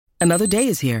Another day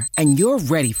is here, and you're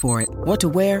ready for it. What to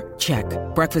wear? Check.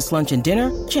 Breakfast, lunch, and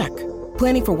dinner? Check.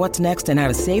 Planning for what's next and how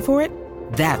to save for it?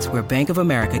 That's where Bank of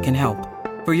America can help.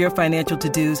 For your financial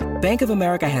to-dos, Bank of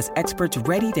America has experts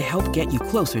ready to help get you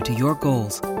closer to your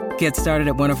goals. Get started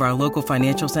at one of our local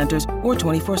financial centers or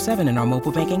 24/7 in our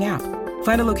mobile banking app.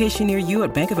 Find a location near you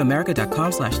at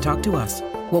bankofamerica.com/talktous.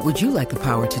 What would you like the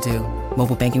power to do?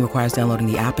 Mobile banking requires downloading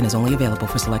the app and is only available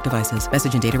for select devices.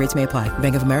 Message and data rates may apply.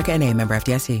 Bank of America N.A., member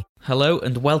FDIC. Hello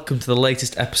and welcome to the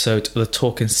latest episode of the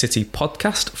Talking City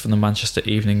podcast from the Manchester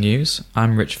Evening News.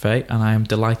 I'm Rich Fay and I am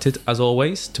delighted, as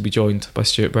always, to be joined by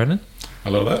Stuart Brennan.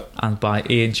 Hello there. And by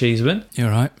Ian Cheeseman. You're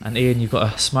right. And Ian, you've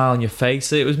got a smile on your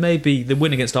face. It was maybe the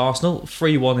win against Arsenal,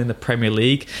 3-1 in the Premier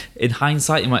League. In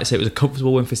hindsight, you might say it was a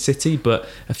comfortable win for City, but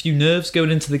a few nerves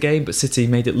going into the game, but City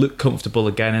made it look comfortable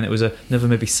again, and it was another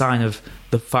maybe sign of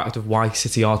the fact of why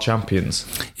City are champions.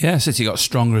 Yeah, City got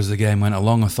stronger as the game went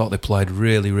along. I thought they played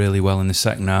really, really well in the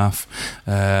second half.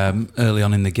 Early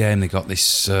on in the game, they got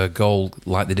this goal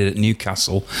like they did at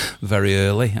Newcastle very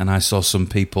early, and I saw some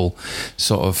people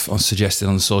sort of suggesting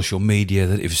on social media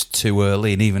that it was too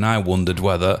early, and even I wondered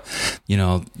whether,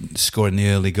 scoring the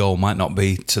early goal might not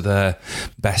be to their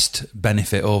best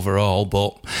benefit overall,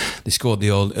 but they scored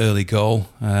the early goal.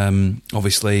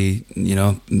 Obviously,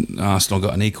 Arsenal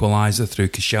got an equaliser through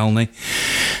Koscielny.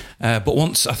 But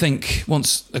once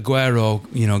Aguero,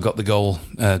 got the goal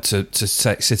to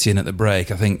take City in at the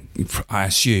break, I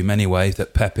assume anyway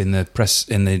that Pep in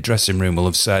the dressing room will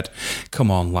have said, "Come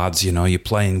on, lads, you're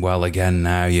playing well again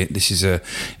now. This is a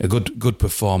good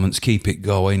performance. Keep it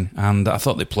going." And I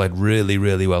thought they played really,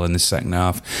 really well in the second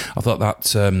half. I thought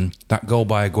that goal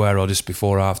by Aguero just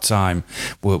before half time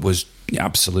was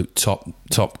absolute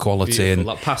top quality. Beautiful. And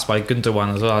that pass by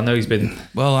Gundogan as well. I know he's been...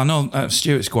 Well, I know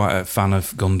Stuart's quite a fan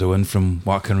of Gundogan from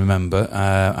what I can remember,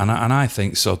 and I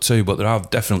think so too, but there have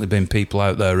definitely been people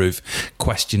out there who've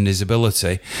questioned his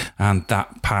ability, and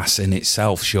that pass in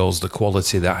itself shows the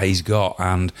quality that he's got,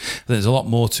 and there's a lot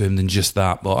more to him than just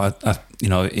that, but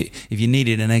if you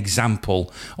needed an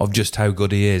example of just how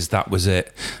good he is, that was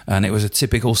it. And it was a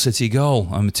typical City goal.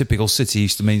 Typical City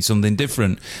used to mean something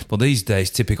different, but these days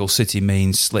typical City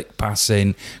means slick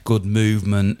passing, good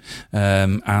movement,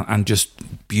 and just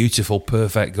beautiful,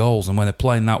 perfect goals. And when they're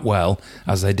playing that well,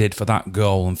 as they did for that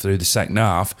goal and through the second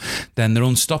half, then they're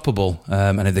unstoppable.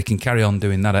 And if they can carry on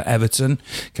doing that at Everton,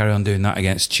 carry on doing that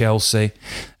against Chelsea,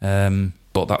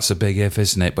 but that's a big if,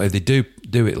 isn't it? But if they do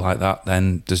it like that,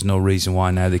 then there's no reason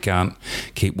why now they can't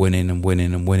keep winning and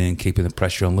winning and winning and keeping the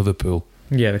pressure on Liverpool.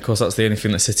 Yeah, of course, that's the only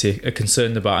thing that City are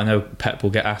concerned about. I know Pep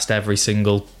will get asked every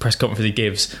single press conference he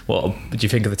gives, what do you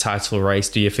think of the title race?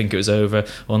 Do you think it was over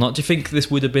or not? Do you think this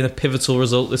would have been a pivotal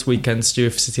result this weekend, Stu,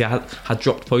 if City had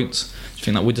dropped points? Do you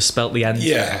think that would have spelt the end?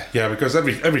 Yeah, because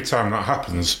every time that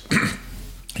happens,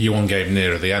 you're one game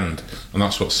nearer the end, and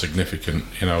that's what's significant.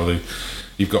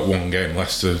 You've got one game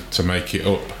less to make it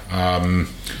up.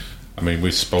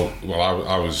 We spoke... Well,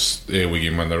 I was here with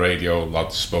him when the radio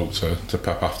lads spoke to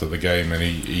Pep after the game, and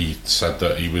he said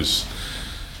that he was...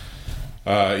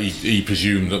 he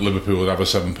presumed that Liverpool would have a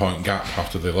 7-point gap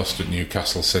after they lost at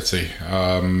Newcastle City,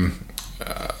 and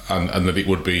that it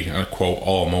would be, quote,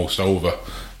 almost over.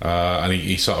 And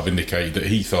he sort of indicated that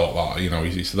he thought that,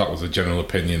 he said that was the general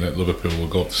opinion, that Liverpool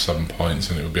would go to 7 points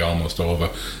and it would be almost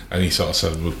over. And he sort of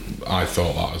said, well, I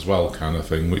thought that as well, kind of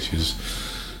thing, which is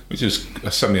a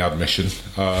semi-admission.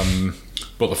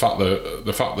 But the fact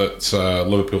that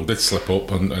Liverpool did slip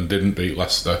up and didn't beat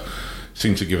Leicester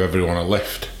seemed to give everyone a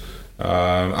lift.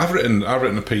 I've written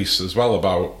a piece as well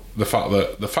about the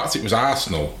fact it was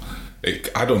Arsenal.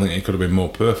 I don't think it could have been more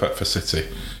perfect for City.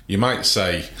 You might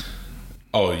say,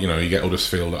 you get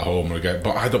Huddersfield at home again,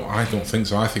 but I don't think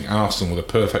so. I think Arsenal were the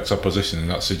perfect opposition in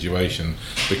that situation,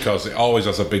 because it always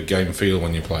has a big game feel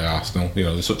when you play Arsenal.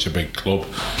 They're such a big club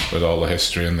with all the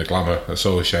history and the glamour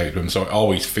associated with them, so it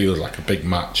always feels like a big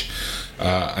match,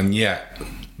 and yet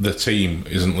the team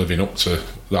isn't living up to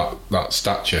that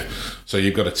stature. So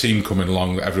you've got a team coming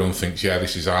along that everyone thinks, yeah,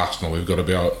 this is Arsenal, we've got to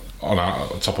be on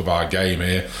top of our game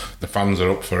here, the fans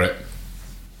are up for it,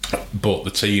 but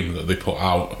the team that they put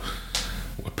out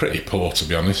were pretty poor, to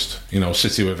be honest.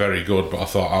 City were very good, but I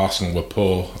thought Arsenal were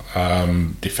poor.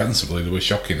 Defensively, they were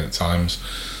shocking at times.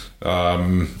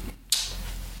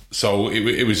 So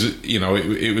it was,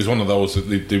 it was one of those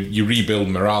that you rebuild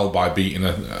morale by beating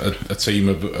a team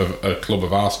of a club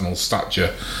of Arsenal's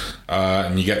stature,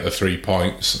 and you get the 3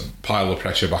 points, pile of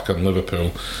pressure back on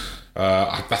Liverpool.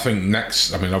 I think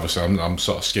next, obviously I'm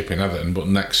sort of skipping Everton, but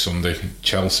next Sunday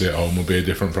Chelsea at home will be a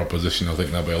different proposition. I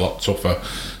think they'll be a lot tougher,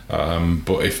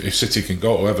 but if City can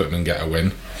go to Everton and get a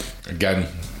win, again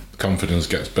confidence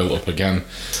gets built up again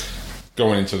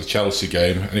going into the Chelsea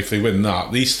game. And if they win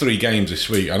that, these 3 games this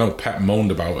week, I know Pep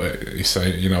moaned about it. He's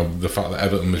saying, the fact that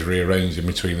Everton was rearranged in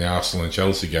between the Arsenal and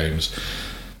Chelsea games.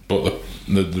 But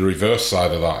the reverse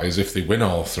side of that is if they win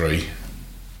all 3,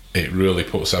 it really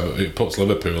puts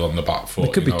Liverpool on the back foot.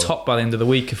 They could be top by the end of the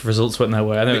week if results went their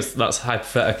way. I know that's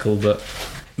hypothetical, but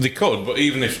they could. But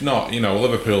even if not,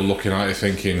 Liverpool looking at it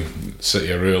thinking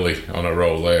City are really on a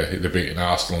roll there. They're beating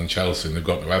Arsenal and Chelsea, and they've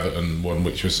got to Everton, one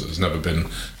which has never been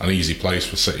an easy place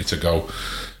for City to go.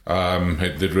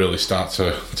 They'd really start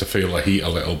to feel the heat a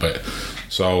little bit.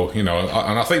 So, and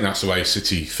I think that's the way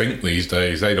City think these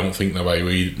days. They don't think the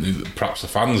way perhaps the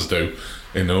fans do.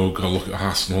 Go look at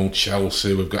Arsenal,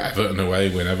 Chelsea, we've got Everton away,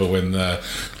 we never win there.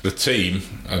 The team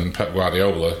and Pep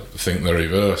Guardiola think the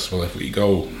reverse. Well, if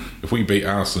we beat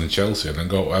Arsenal and Chelsea and then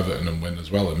go to Everton and win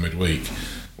as well in midweek,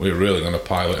 we're really going to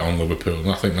pile it on Liverpool.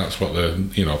 And I think that's what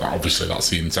obviously that's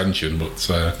the intention, but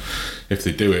if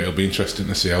they do it, it'll be interesting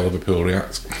to see how Liverpool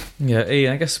react. Yeah,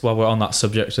 Ian, I guess while we're on that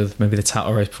subject of maybe the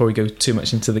title race, before we go too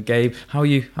much into the game, how are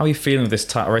you feeling with this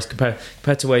title race compared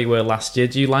to where you were last year?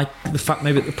 Do you like the fact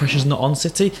maybe that the pressure's not on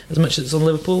City as much as it's on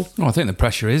Liverpool? Well, I think the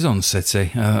pressure is on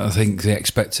City. I think the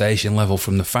expectation level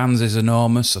from the fans is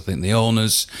enormous. I think the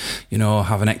owners,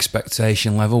 have an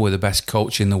expectation level with the best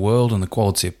coach in the world and the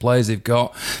quality of players they've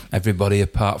got. Everybody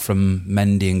apart from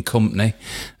Mendy and company,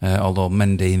 although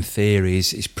Mendy in theory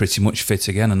is pretty much fit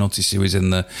again. I noticed he was in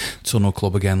the Tunnel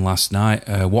Club again last night,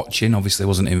 watching. Obviously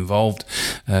wasn't involved.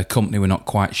 Company, we're not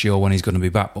quite sure when he's going to be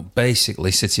back, but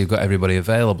basically City have got everybody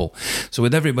available. So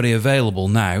with everybody available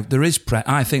now,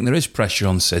 I think there is pressure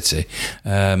on City.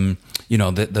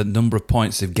 The number of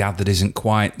points they've gathered isn't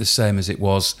quite the same as it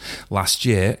was last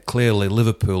year. Clearly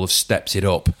Liverpool have stepped it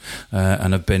up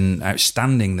and have been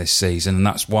outstanding this season, and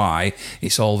that's why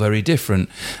it's all very different.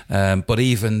 But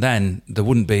even then, there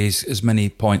wouldn't be as many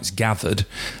points gathered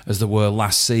as there were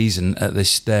last season at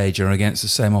this stage or against the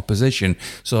same opposition.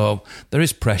 So there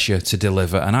is pressure to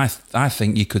deliver, and I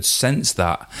think you could sense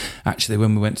that actually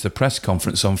when we went to the press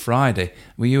conference on Friday.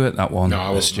 Were you at that one? No, I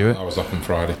was, Stuart? I was up on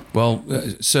Friday. Well,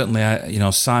 certainly,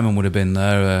 Simon would have been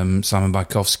there, Simon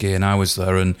Barkowski, and I was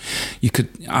there, and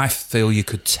I feel you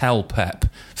could tell Pep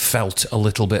felt a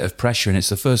little bit of pressure, and it's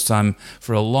the first time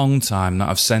for a long time that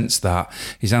I've sensed that.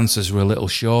 His answers were a little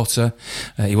shorter.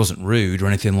 He wasn't rude or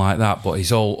anything like that, but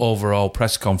his overall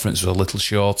press conference was a little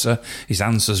shorter. His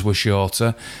answers were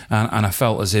shorter, and I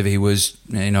felt as if he was,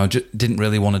 didn't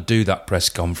really want to do that press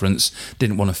conference,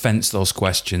 didn't want to fence those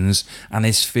questions, and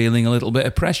is feeling a little bit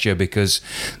of pressure because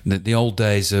the old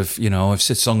days of,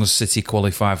 if as long as City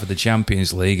qualify for the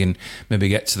Champions League and maybe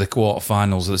get to the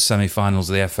quarterfinals or the semi-finals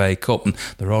of the FA Cup, and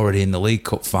they're already in the League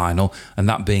Cup final, and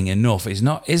that being enough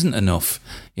isn't enough.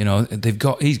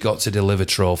 He's got to deliver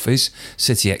trophies.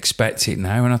 City expect it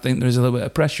now, and I think there's a little bit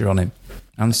of pressure on him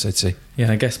and City.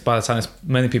 Yeah, I guess by the time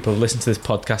many people have listened to this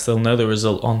podcast, they'll know the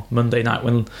result on Monday night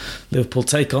when Liverpool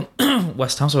take on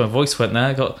West Ham. So my voice went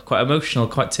there, got quite emotional,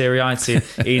 quite teary-eyed seeing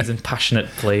Ian's impassionate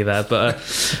play there. But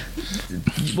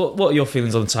what are your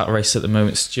feelings on the title race at the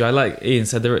moment, Stu? Like Ian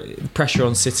said, there is pressure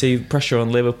on City, pressure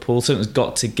on Liverpool, something's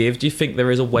got to give. Do you think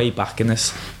there is a way back in this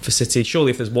for City?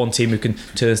 Surely if there's one team who can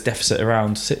turn this deficit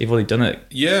around, City have already done it.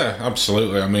 Yeah,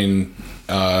 absolutely. I mean,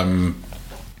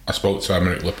 I spoke to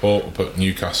Aymeric Laporte up at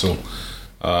Newcastle,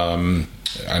 and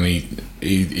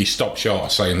he stopped short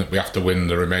of saying that we have to win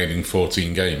the remaining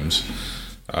 14 games.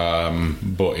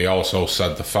 But he also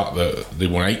said the fact that they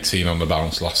won 18 on the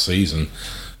bounce last season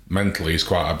mentally is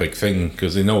quite a big thing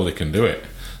because they know they can do it.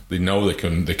 They know they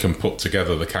can put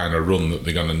together the kind of run that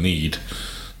they're going to need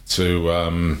to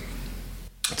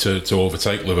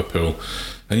overtake Liverpool.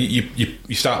 And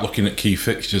you start looking at key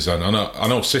fixtures, and I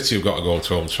know City have got to go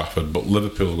to Old Trafford, but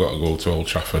Liverpool have got to go to Old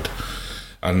Trafford.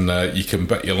 And you can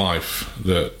bet your life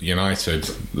that United,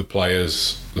 the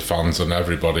players, the fans and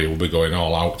everybody will be going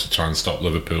all out to try and stop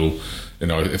Liverpool.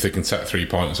 If they can take 3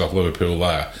 points off Liverpool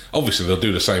there. Obviously, they'll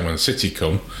do the same when City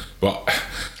come, but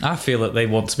I feel that they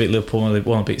want to beat Liverpool and they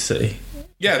want to beat City.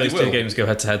 Yeah, those two games go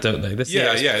head to head, don't they?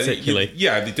 Particularly.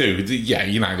 Yeah, they do. Yeah,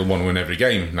 United will want to win every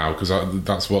game now because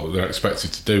that's what they're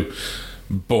expected to do.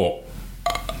 But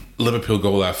Liverpool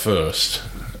go there first,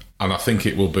 and I think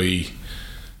it will be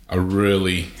a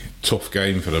really tough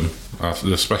game for them,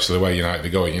 especially the way United are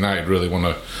going. United really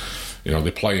want to,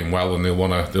 they're playing well, and they'll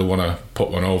want to put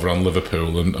one over on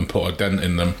Liverpool and put a dent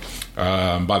in them.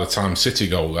 By the time City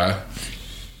go there,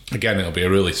 again, it'll be a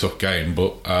really tough game,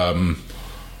 but.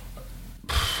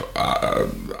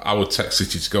 I would take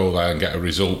City to go there and get a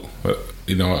result,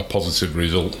 a positive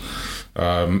result,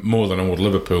 more than I would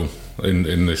Liverpool in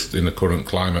the current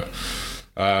climate.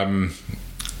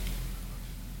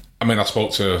 I mean, I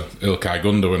spoke to Ilkay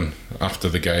Gundogan after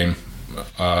the game,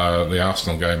 the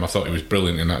Arsenal game. I thought he was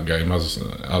brilliant in that game,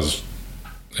 as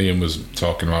Ian was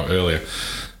talking about earlier.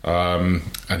 And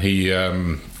he,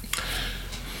 of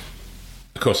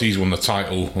course, he's won the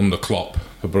title under Klopp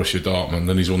for Borussia Dortmund,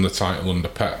 and he's won the title under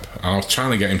Pep. And I was trying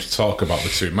to get him to talk about the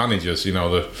two managers,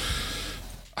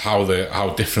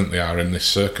 how different they are in this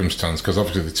circumstance, because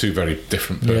obviously they're two very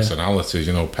different personalities.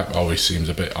 Pep always seems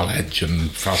a bit on edge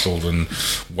and frazzled and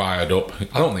wired up.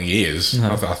 I don't think he is.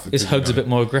 No. His hugs a bit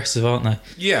more aggressive, aren't they?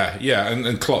 Yeah,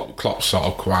 and Klopp's sort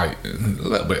of quite a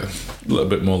little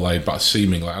bit more laid back,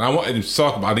 seemingly. And I wanted him to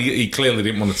talk about it. He clearly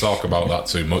didn't want to talk about that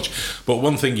too much. But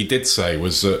one thing he did say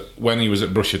was that when he was at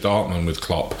Borussia Dortmund with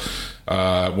Klopp,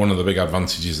 one of the big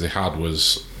advantages they had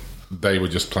was they were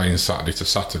just playing Saturday to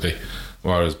Saturday.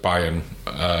 Whereas Bayern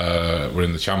were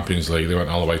in the Champions League, they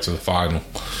went all the way to the final.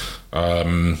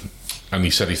 And he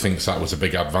said he thinks that was a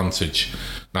big advantage.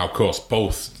 Now, of course,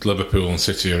 both Liverpool and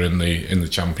City are in the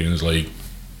Champions League,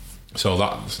 so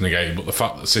that's negated. But the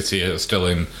fact that City are still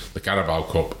in the Carabao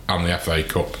Cup and the FA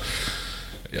Cup,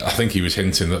 I think he was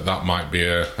hinting that might be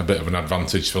a bit of an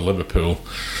advantage for Liverpool.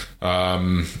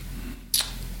 And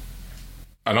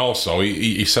also,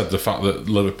 he said the fact that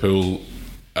Liverpool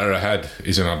are ahead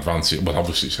is an advantage. Well,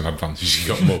 obviously it's an advantage, you've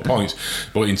got more points,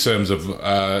 but in terms of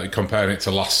comparing it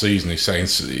to last season, he's saying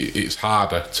it's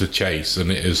harder to chase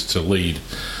than it is to lead,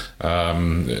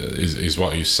 is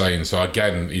what he's saying. So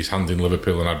again, he's handing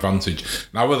Liverpool an advantage.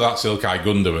 Now whether that's Ilkay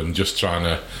Gundogan just trying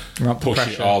to push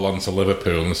it all onto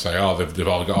Liverpool and say, they've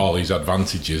all got all these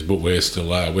advantages, but we're still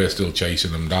there, we're still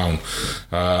chasing them down,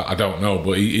 I don't know,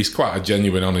 but he's quite a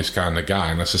genuine, honest kind of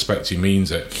guy, and I suspect he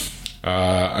means it.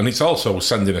 And it's also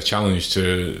sending a challenge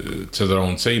to their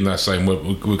own team. They're saying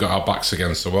we've got our backs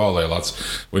against the wall here,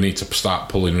 lads. We need to start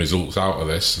pulling results out of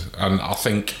this. And I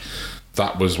think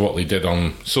that was what they did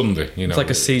on Sunday. It's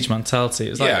like a siege mentality.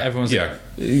 It's like everyone's. Yeah.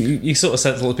 You sort of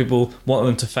said a lot of people want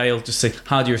them to fail. Just say,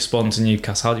 how do you respond to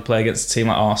Newcastle? How do you play against a team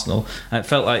like Arsenal? And it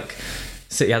felt like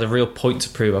City had a real point to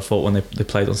prove, I thought, when they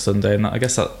played on Sunday. And I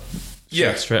guess that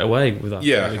showed straight away with that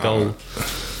goal.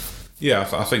 Yeah,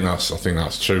 I think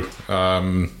that's true.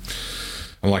 And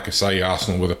like I say,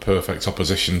 Arsenal were the perfect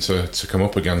opposition to come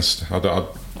up against.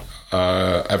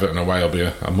 Everton away will be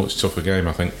a much tougher game,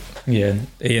 I think. Yeah,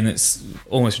 Ian, it's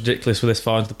almost ridiculous with this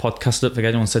far into the podcast. I don't think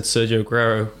anyone said Sergio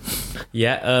Aguero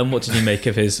yet. What did you make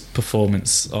of his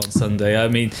performance on Sunday? I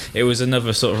mean, it was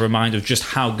another sort of reminder of just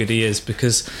how good he is,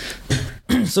 because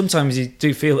sometimes you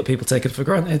do feel that people take it for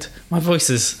granted. My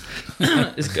voice is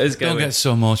going. Don't get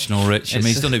so emotional, Rich. I mean,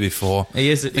 he's done it before.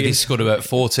 He is. I think he's scored about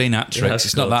 14 hat-tricks.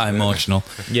 It's not that emotional.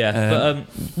 Yeah, but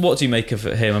what do you make of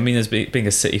him? I mean, as being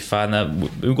a City fan,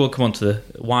 we're going to come on to the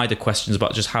wider questions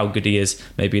about just how good he is,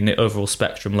 maybe in the overall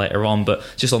spectrum later on, but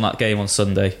just on that game on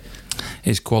Sunday.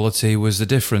 His quality was the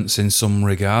difference in some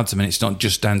regards. I mean, it's not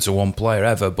just down to one player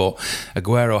ever, but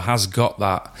Aguero has got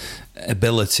that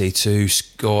ability to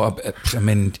score. I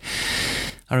mean,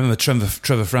 I remember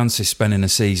Trevor Francis spending a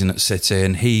season at City,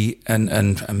 and he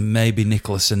and maybe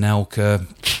Nicolas Anelka,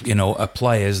 are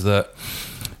players that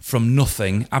from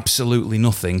nothing, absolutely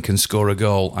nothing, can score a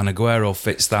goal, and Aguero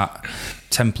fits that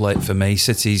template for me.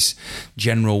 City's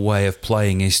general way of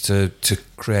playing is to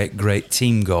create great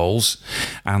team goals,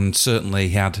 and certainly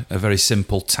he had a very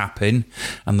simple tap in,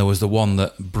 and there was the one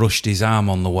that brushed his arm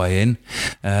on the way in.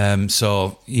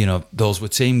 So those were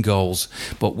team goals.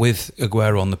 But with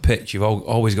Aguero on the pitch, you've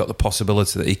always got the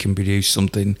possibility that he can produce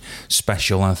something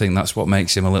special, and I think that's what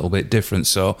makes him a little bit different.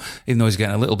 So even though he's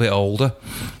getting a little bit older,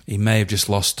 he may have just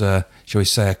lost, shall we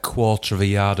say, a quarter of a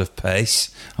yard of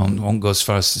pace. I won't go as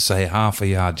far as to say half a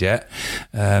yard yet.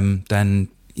 Then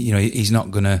he's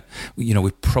not going to,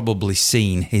 we've probably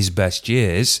seen his best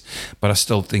years, but I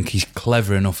still think he's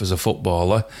clever enough as a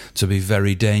footballer to be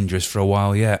very dangerous for a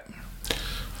while yet. I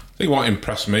think what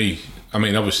impressed me, I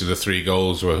mean, obviously the 3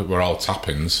 goals were all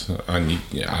tap-ins, and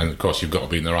of course you've got to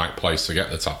be in the right place to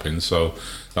get the tap-ins, so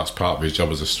that's part of his job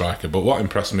as a striker. But what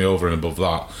impressed me over and above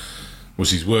that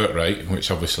was his work rate,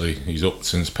 which obviously he's upped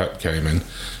since Pep came in.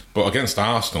 But against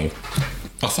Arsenal,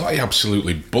 I thought he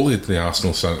absolutely bullied the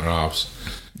Arsenal centre-halves.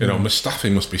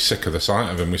 Mustafi must be sick of the sight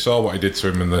of him. We saw what he did to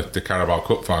him in the Carabao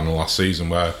Cup final last season,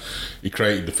 where he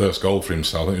created the first goal for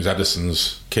himself. I think it was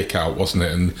Ederson's kick out, wasn't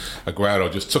it? And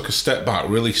Aguero just took a step back,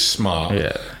 really smart,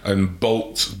 and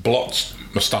blocked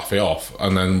Mustafi off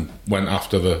and then went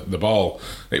after the ball.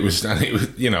 It was,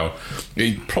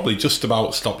 he probably just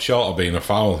about stopped short of being a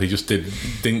foul. He just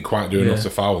didn't quite do enough to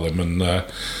foul him. And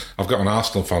I've got an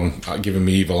Arsenal fan giving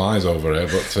me evil eyes over here,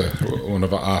 but one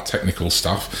of our technical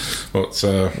staff. But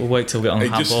we'll wait till we get on the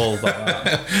handball about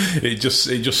that. It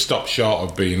just stopped short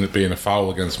of being a foul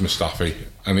against Mustafi,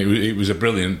 and it was a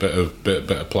brilliant bit of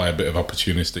play, a bit of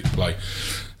opportunistic play.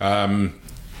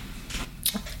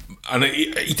 And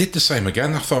he did the same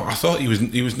again. I thought he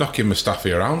was knocking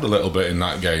Mustafi around a little bit in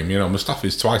that game.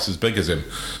 Mustafi's twice as big as him,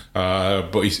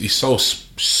 but he's so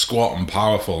squat and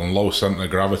powerful and low centre of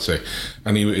gravity,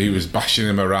 and he was bashing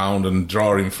him around and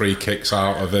drawing free kicks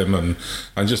out of him and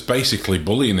just basically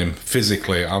bullying him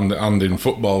physically and in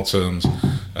football terms.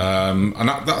 And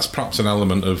that's perhaps an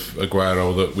element of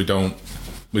Aguero that we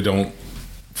don't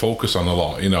focus on a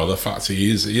lot. The fact he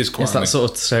is quite. It's that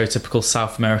sort of stereotypical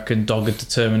South American dogged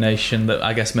determination that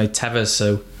I guess made Tevez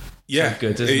so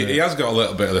good, isn't it? He has got a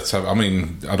little bit of the Tevez. I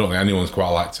mean, I don't think anyone's quite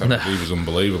like Tevez. No. He was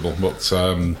unbelievable, but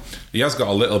he has got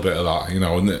a little bit of that,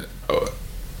 and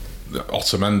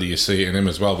Otamendi, you see it in him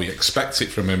as well. We expect it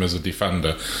from him as a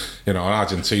defender, an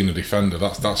Argentina defender.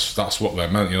 That's what they're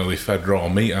meant. They fed raw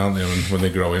meat, aren't they, when they're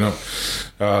growing up?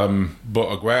 But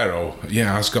Aguero,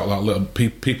 has got that little.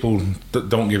 People that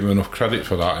don't give him enough credit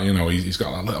for that. He's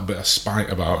got that little bit of spite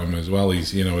about him as well.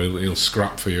 He'll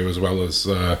scrap for you as well as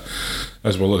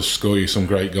score you some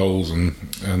great goals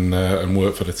and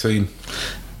work for the team.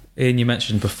 Ian, you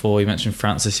mentioned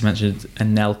Francis, you mentioned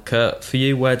Anelka. For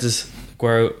you, where does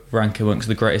Aguero rank amongst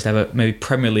the greatest ever, maybe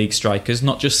Premier League strikers,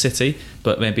 not just City,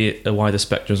 but maybe a wider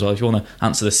spectrum as well? If you want to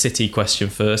answer the City question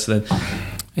first, then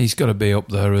he's got to be up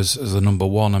there as the number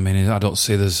one. I mean, I don't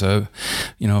see there's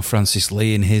Francis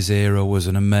Lee in his era was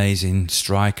an amazing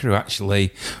striker who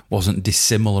actually wasn't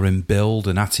dissimilar in build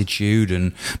and attitude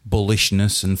and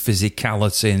bullishness and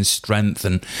physicality and strength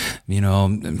and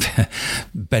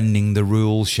bending the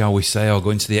rules, shall we say, or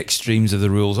going to the extremes of the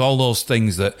rules. All those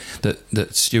things that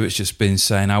Stuart's just been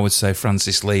saying, I would say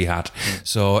Francis Lee had.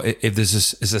 So if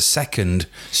there's a second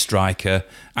striker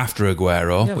after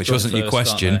Aguero, which wasn't your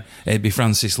question, it'd be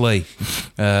Francis Lee.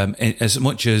 As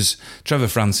much as Trevor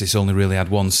Francis only really had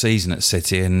one season at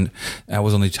City, and I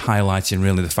was only highlighting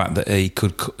really the fact that he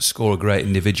could score great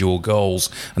individual goals,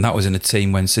 and that was in a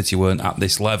team when City weren't at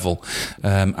this level.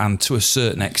 And to a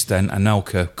certain extent,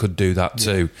 Anelka could do that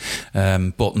too.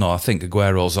 But no, I think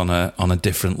Aguero's on a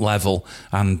different level,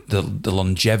 and the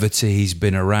longevity he's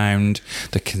been around,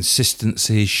 the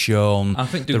consistency he's shown,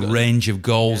 the range of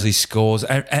goals he scores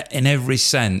in every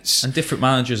sense, and different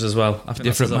managers as well. I think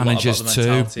different managers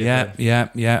too. Yeah,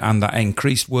 and that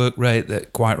increased work rate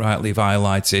that quite rightly you've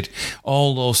highlighted.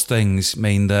 All those things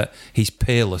mean that he's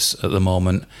peerless at the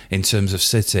moment in terms of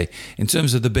City. In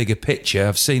terms of the bigger picture,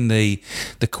 I've seen the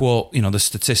quote, the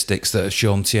statistics that have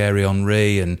shown Thierry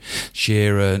Henry and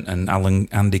Shearer and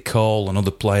Andy Cole and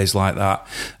other players like that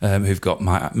who've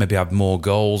got maybe have more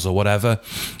goals or whatever,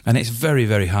 and it's very,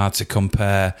 very hard to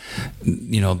compare.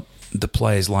 The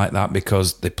players like that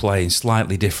because they play in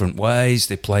slightly different ways,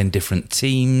 they play in different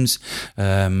teams.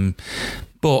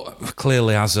 But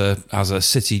clearly, as a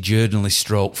City journalist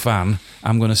stroke fan,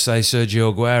 I'm going to say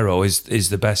Sergio Aguero is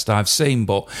the best I've seen.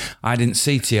 But I didn't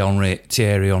see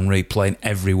Thierry Henry playing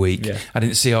every week. Yeah. I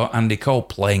didn't see Andy Cole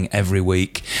playing every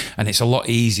week. And it's a lot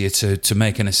easier to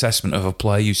make an assessment of a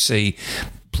player you see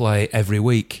play every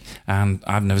week, and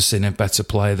I've never seen a better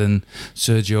player than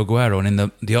Sergio Aguero. And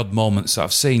in the odd moments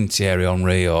I've seen Thierry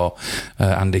Henry or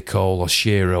Andy Cole or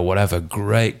Shearer or whatever,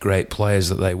 great players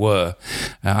that they were,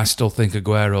 I still think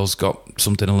Aguero's got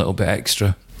something a little bit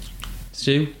extra.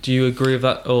 Stu, do you agree with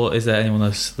that, or is there anyone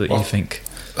else that you think?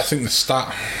 I think the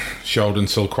stat showed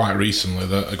until quite recently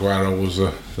that Aguero was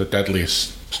the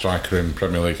deadliest striker in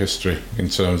Premier League history in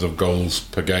terms of goals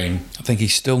per game. I think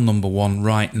he's still number one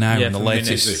right now in the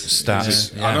latest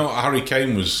stats. I know Harry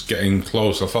Kane was getting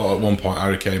close. I thought at one point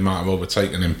Harry Kane might have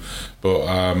overtaken him, but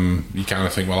you kind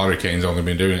of think, well, Harry Kane's only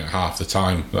been doing it half the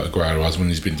time that Aguero has. When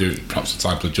he's been doing it, perhaps the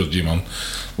time to judge him on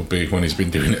would be when he's been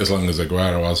doing it as long as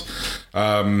Aguero has.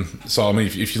 So I mean,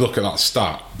 if you look at that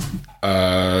stat,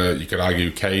 you could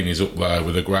argue Kane is up there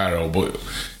with Aguero, but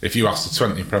if you ask the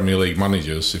 20 Premier League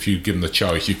managers, if you give them the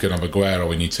choice, you can have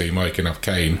Aguero in your team or you can have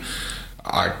Kane.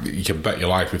 You can bet your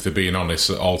life, if they're being honest,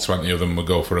 that all 20 of them would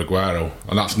go for Aguero.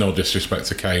 And that's no disrespect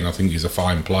to Kane. I think he's a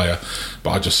fine player,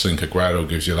 but I just think Aguero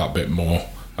gives you that bit more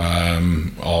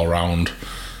all-round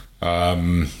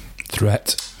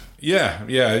threat. Yeah,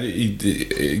 he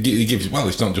gives. Well,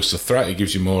 it's not just a threat; he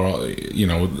gives you more.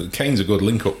 Kane's a good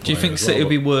link-up player. Do you think City would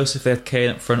be worse if they had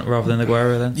Kane up front rather than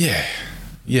Aguero then? Yeah,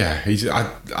 Yeah,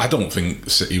 I don't think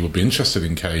City would be interested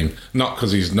in Kane. Not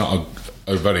because he's not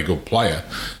a very good player,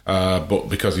 but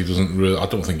because he doesn't really. I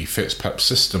don't think he fits Pep's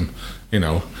system.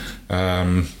 Pep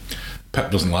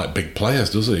doesn't like big players,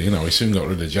 does he? He soon got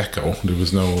rid of Dzeko. There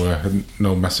was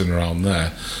no messing around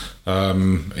there.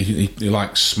 He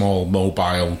likes small,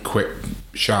 mobile, quick,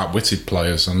 sharp-witted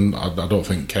players, and I don't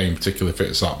think Kane particularly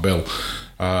fits that bill.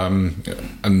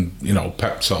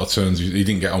 Pep sort of turns. He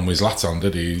didn't get on with Zlatan,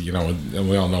 did he? And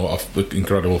we all know what an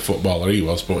incredible footballer he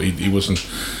was, but he wasn't.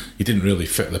 He didn't really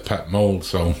fit the Pep mould.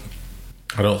 So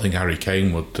I don't think Harry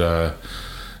Kane would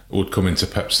come into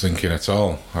Pep's thinking at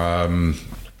all.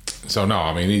 So no,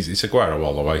 I mean it's Aguero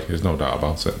all the way. There's no doubt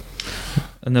about it.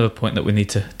 Another point that we need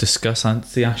to discuss,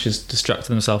 Anthony Ash has distracted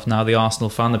himself now, the Arsenal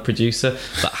fan, the producer,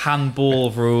 that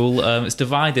handball rule. It's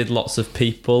divided lots of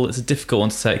people. It's a difficult one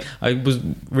to take. I was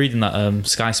reading that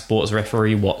Sky Sports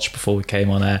referee watch before we came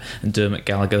on air, and Dermot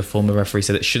Gallagher, the former referee,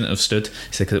 said it shouldn't have stood. He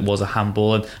said because it was a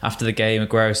handball, and after the game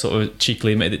Aguero sort of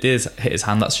cheekily admitted it did hit his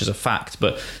hand. That's just a fact,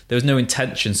 but there was no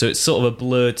intention, so it's sort of a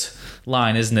blurred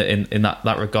line, isn't it, in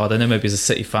that regard. I know maybe as a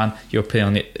City fan your opinion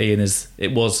on it, Ian, is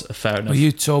it was fair enough. Well,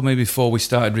 you told me before we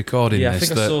started recording this I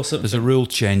think I saw something. There's a rule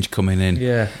change coming in.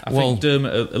 I think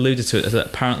Dermot alluded to it, that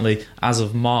apparently as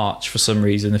of March, for some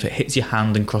reason, if it hits your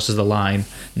hand and crosses the line,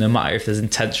 no matter if there's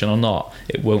intention or not,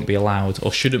 it won't be allowed,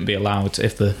 or shouldn't be allowed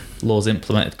if the law's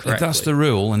implemented correctly. If that's the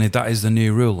rule, and if that is the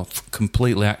new rule, I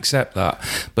completely accept that.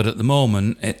 But at the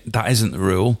moment, that isn't the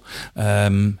rule.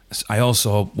 I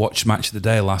also watched Match of the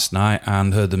Day last night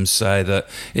and heard them say that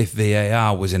if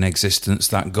VAR was in existence,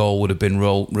 that goal would have been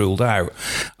ruled out.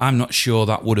 I'm not sure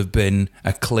that would have been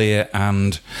a clear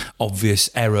and obvious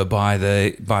error by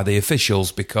the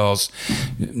officials, because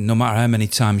no matter how many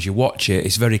times you watch it,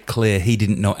 it's very clear he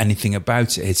didn't know anything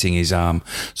about it hitting his arm.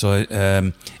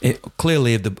 So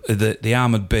clearly, if the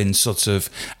arm had been sort of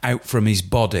out from his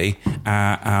body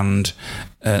and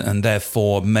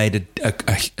therefore made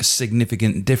a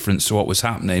significant difference to what was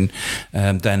happening,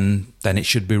 then it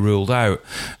should be ruled out,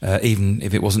 even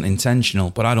if it wasn't intentional.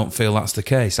 But I don't feel that's the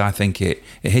case. I think it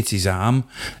hit his arm,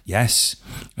 yes,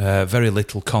 very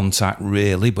little contact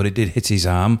really, but it did hit his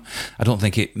arm. I don't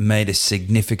think it made a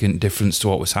significant difference to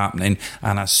what was happening,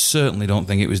 and I certainly don't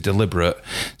think it was deliberate.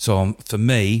 So for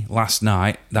me, last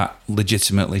night, that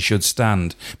legitimately should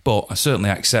stand. But I certainly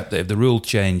accept that if the rule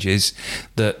changes,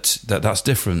 that's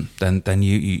different. Then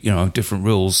you know different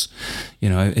rules.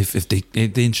 If they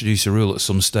introduce a rule at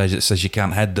some stage that says you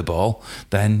can't head the ball,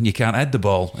 then you can't head the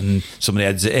ball, and somebody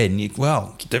heads it in.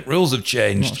 The rules have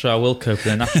changed. I'm not sure I will cope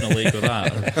in the National League with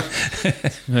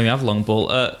that. Maybe have long ball.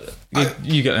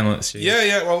 You get in on it.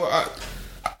 Yeah. Well,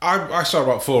 I saw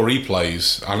about 4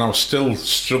 replays, and I was still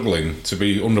struggling to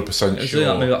be 100%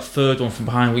 sure. Maybe that third one from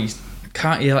behind where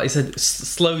like you said,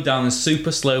 slow down in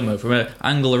super slow-mo from an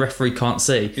angle a referee can't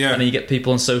see. Yeah. And then you get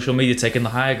people on social media taking the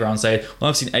higher ground saying, well,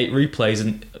 I've seen 8 replays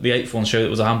and the 8th one showed it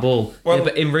was a handball. Well,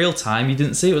 but in real time, you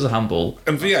didn't see it was a handball.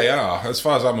 And VAR, as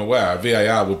far as I'm aware,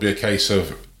 VAR would be a case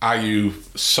of, are you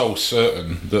so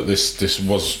certain that this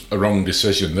was a wrong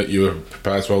decision that you were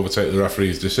prepared to overtake the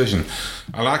referee's decision?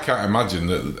 And I can't imagine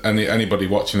that anybody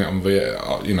watching it on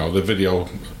the video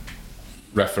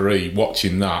referee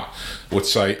watching that would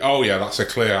say, oh yeah, that's a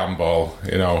clear handball.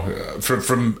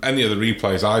 From any of the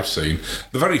replays I've seen,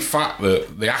 the very fact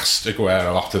that they asked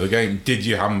Aguero after the game, did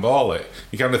you handball it?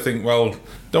 You kind of think, well,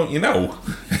 don't you know?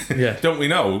 Yeah. Don't we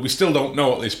know? We still don't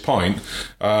know at this point.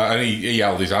 And he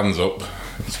held his hands up.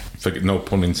 No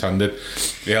pun intended.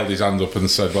 He held his hands up and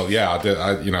said, well, yeah, I did.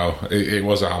 It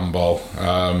was a handball.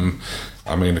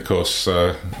 Of course,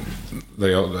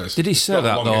 did he say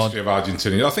that, though? History of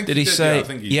Argentina. I think did he say,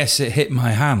 yes, it hit my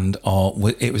hand, or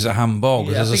it was a handball?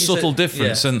 Because there's a subtle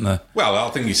difference, isn't there? Well, I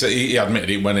think he said he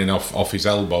admitted it went in off his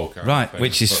elbow. Right,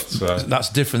 which is that's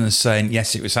different than saying,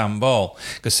 yes, it was handball.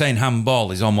 Because saying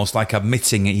handball is almost like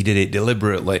admitting he did it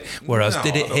deliberately. Whereas,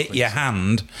 did it hit your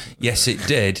hand? Yes, it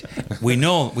did. We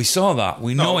saw that.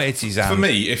 We know it hit his hand. For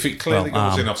me, if it clearly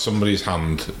goes in off somebody's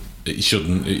hand, it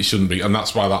shouldn't be, and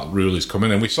that's why that rule is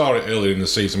coming in. We saw it earlier in the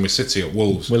season with City at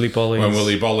Wolves when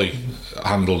Willy Bolly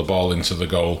handled the ball into the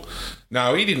goal.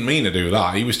 Now, he didn't mean to do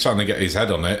that. He was trying to get his head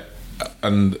on it,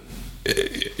 and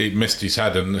it missed his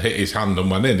head and hit his hand and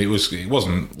went in. It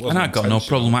wasn't and I got no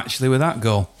problem actually with that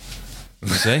goal. You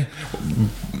see?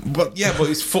 But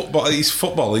it's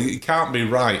football. It can't be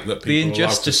right that people are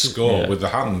allowed to score with the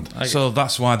hand. So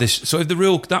that's why So if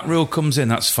that rule comes in,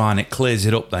 that's fine. It clears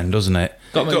it up then, doesn't it?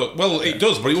 It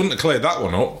does, but he wouldn't have cleared that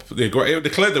one up. It would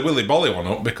have cleared the Willy Bolly one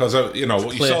up because, you saw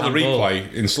the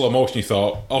replay in slow motion, you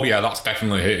thought, oh yeah, that's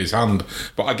definitely hit his hand.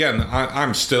 But again,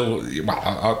 I'm still,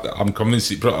 I'm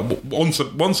convinced,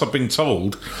 once I've been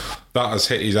told that has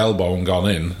hit his elbow and gone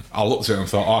in, I looked at it and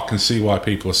thought, I can see why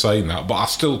people are saying that, but I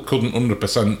still couldn't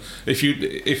 100%. If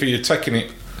you'd taken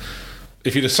it,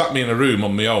 if you'd have sat me in a room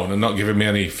on my own and not given me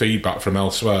any feedback from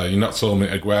elsewhere, you're not telling me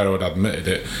Aguero had admitted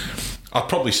it, I'd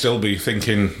probably still be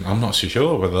thinking, I'm not so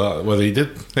sure whether he did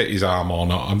hit his arm or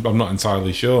not. I'm not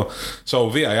entirely sure. So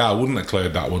VAR wouldn't have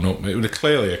cleared that one up. It would have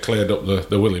clearly cleared up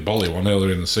the Willy Bolly one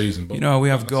earlier in the season. But we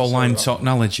have goal line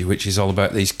technology, which is all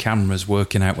about these cameras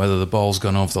working out whether the ball's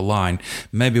gone over the line.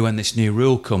 Maybe when this new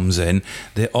rule comes in,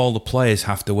 all the players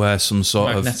have to wear some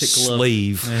sort of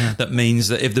sleeve that means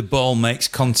that if the ball makes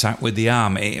contact with the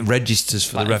arm, it registers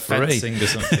for the referee. Fencing or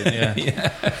something,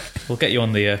 yeah. We'll get you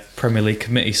on the Premier League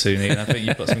committee soon, Ian. I think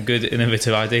you've got some good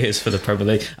innovative ideas for the Premier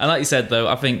League. And like you said, though,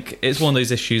 I think it's one of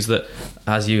those issues that,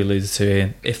 as you alluded to,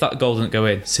 Ian, if that goal doesn't go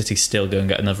in, City's still going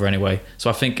to get another anyway. So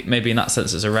I think maybe in that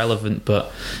sense it's irrelevant,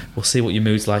 but we'll see what your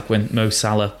mood's like when Mo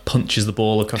Salah punches the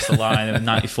ball across the line in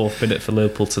the 94th minute for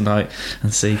Liverpool tonight,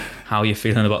 and see how you're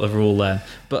feeling about the rule then.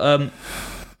 But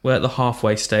we're at the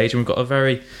halfway stage and we've got a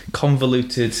very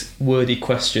convoluted, wordy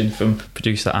question from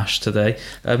producer Ash today.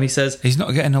 He says... He's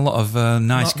not getting a lot of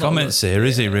nice comments here,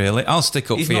 is he, really? I'll stick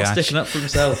up for you, Ash. He's not sticking up for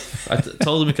himself. I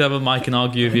told him he could have a mic and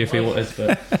argue with you if he wanted,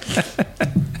 but...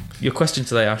 Your question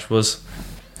today, Ash, was...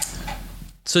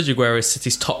 Sergio Aguero is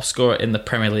City's top scorer in the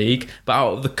Premier League, but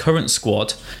out of the current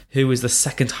squad, who is the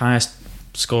second highest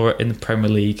scorer in the Premier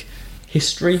League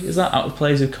history? Is that out of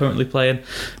players who are currently playing?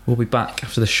 We'll be back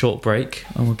after the short break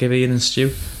and we'll give Ian and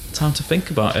Stu time to think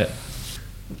about it.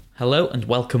 Hello and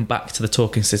welcome back to the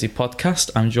Talking City podcast.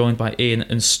 I'm joined by Ian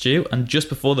and Stu, and just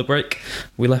before the break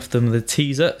we left them the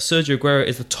teaser. Sergio Aguero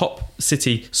is the top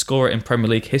City scorer in Premier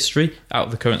League history out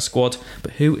of the current squad,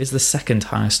 but who is the second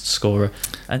highest scorer?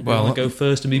 And you want to go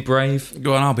first and be brave?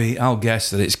 Go on, I'll guess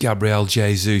that it's Gabriel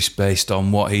Jesus, based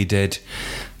on what he did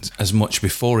as much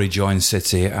before he joined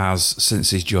City as since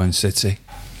he's joined City.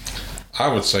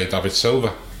 I would say David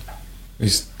Silva.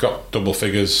 He's got double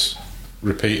figures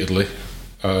repeatedly.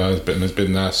 Has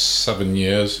been there 7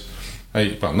 years,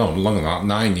 8, but no, longer than that,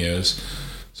 9 years.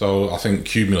 So I think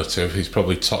cumulative, he's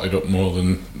probably totted up more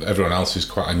than everyone else. He's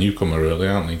quite a newcomer, really,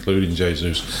 aren't he, including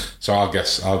Jesus? So I'll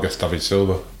guess David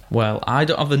Silva. Well, I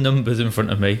don't have the numbers in front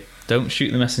of me. Don't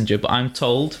shoot the messenger, but I'm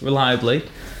told reliably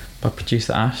by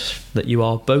producer Ash that you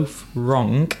are both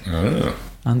wrong. Oh.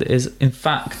 And it is, in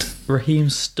fact,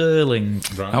 Raheem Sterling.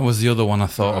 Right. That was the other one I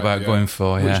thought about going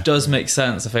for, Which does make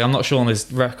sense. I think I'm not sure on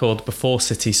his record before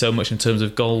City so much in terms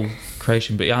of goal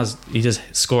creation, but he does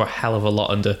score a hell of a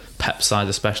lot under Pep's side,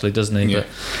 especially, doesn't he? Yeah.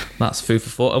 But that's food for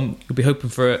thought. And we'll be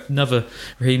hoping for another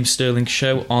Raheem Sterling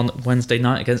show on Wednesday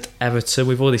night against Everton.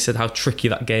 We've already said how tricky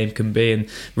that game can be in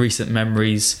recent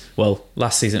memories. Well,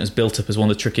 last season it was built up as one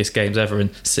of the trickiest games ever,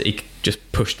 and City just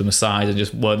pushed them aside and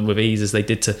just won with ease, as they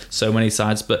did to so many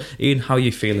sides. But Ian, how are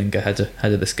you feeling ahead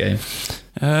of this game?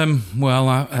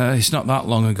 It's not that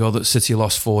long ago that City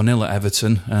lost 4-0 at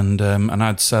Everton, and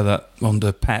I'd say that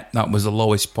under Pep that was the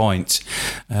lowest point,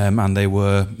 and they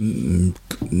were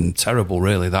terrible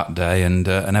really that day, and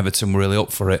Everton were really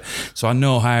up for it. So I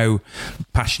know how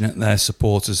passionate their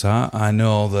supporters are. I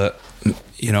know that,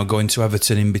 going to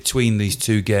Everton in between these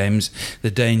two games, the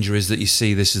danger is that you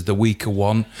see this as the weaker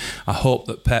one. I hope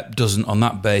that Pep doesn't, on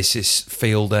that basis,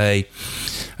 field a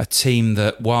team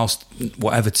that, whilst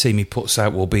whatever team he puts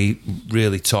out will be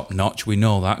really top notch, we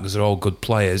know that because they're all good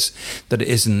players, that it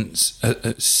isn't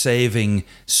saving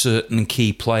certain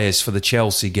key players for the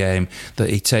Chelsea game, that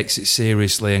he takes it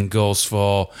seriously and goes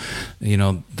for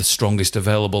the strongest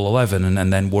available 11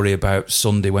 and then worry about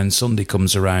Sunday when Sunday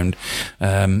comes around.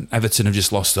 Everton have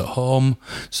just lost at home,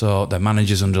 so their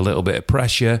manager's under a little bit of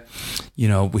pressure.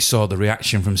 We saw the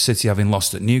reaction from City having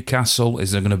lost at Newcastle.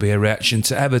 Is there going to be a reaction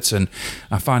to Everton?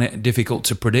 I find it difficult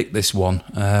to predict this one,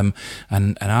 and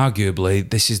arguably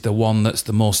this is the one that's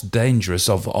the most dangerous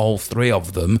of all three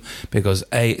of them, because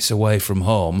A, it's away from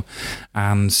home,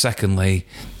 and secondly,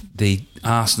 the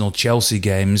Arsenal-Chelsea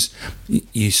games,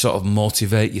 you sort of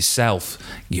motivate yourself.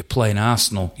 You're playing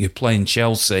Arsenal, you're playing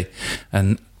Chelsea,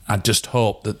 and I just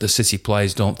hope that the City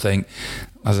players don't think,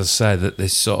 as I say, that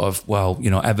this sort of,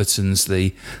 Everton's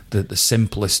the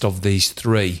simplest of these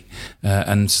three,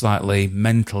 and slightly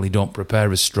mentally don't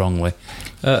prepare as strongly.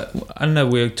 I know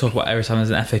we talk about every time there's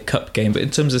an FA Cup game, but in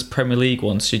terms of Premier League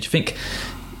ones, do you think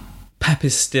Pep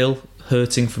is still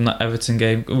hurting from that Everton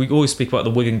game? We always speak about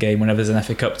the Wigan game whenever there's an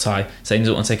FA Cup tie, saying he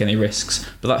doesn't want to take any risks,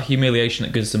 but that humiliation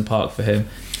at Goodison Park for him,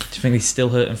 Do you think he's still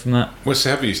hurting from that? Well, it's the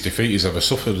heaviest defeat he's ever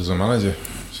suffered as a manager.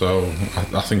 So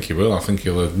I think he will. I think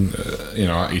he'll.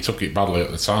 He took it badly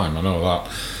at the time. I know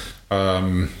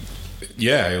that.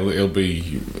 He'll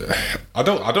be. I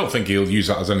don't think he'll use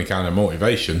that as any kind of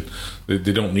motivation.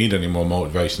 They don't need any more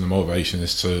motivation. The motivation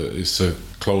is to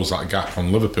close that gap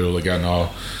on Liverpool again, or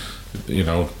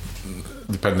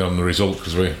depending on the result,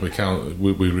 because we're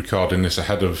recording this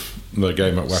ahead of the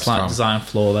game at West Ham. Slight design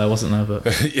flaw there, wasn't there?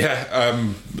 But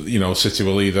City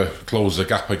will either close the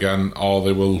gap again, or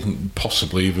they will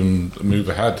possibly even move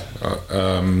ahead.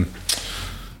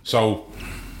 So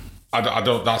I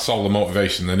don't. That's all the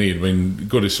motivation they need. I mean,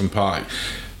 Goodison Park.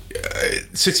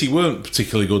 City weren't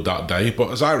particularly good that day,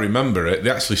 but as I remember it, they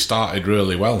actually started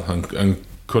really well and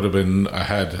could have been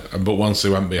ahead. But once they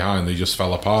went behind, they just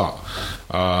fell apart.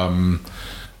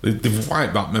 They've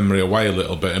wiped that memory away a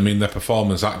little bit. I mean, their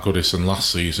performance at Goodison last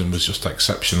season was just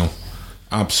exceptional,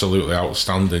 absolutely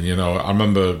outstanding. I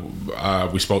remember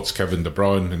we spoke to Kevin De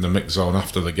Bruyne in the mix zone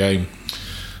after the game,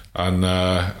 and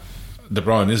De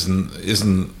Bruyne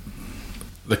isn't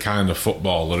the kind of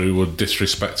footballer who would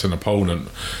disrespect an opponent,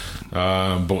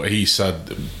 but he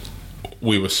said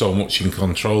we were so much in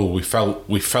control. We felt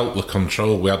the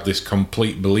control. We had this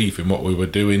complete belief in what we were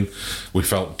doing. We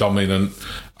felt dominant,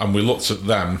 and we looked at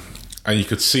them, and you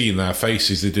could see in their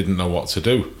faces they didn't know what to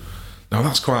do. Now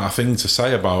that's quite a thing to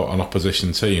say about an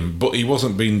opposition team, but he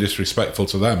wasn't being disrespectful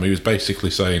to them. He was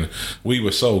basically saying we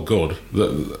were so good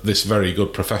that this very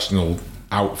good professional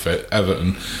outfit,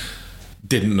 Everton,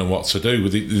 didn't know what to do.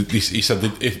 He said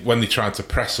that when they tried to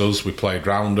press us, we played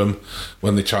round them.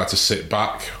 When they tried to sit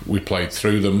back, we played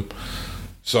through them.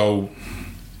 So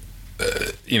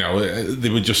they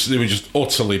were just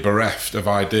utterly bereft of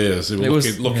ideas. They were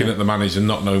looking at the manager,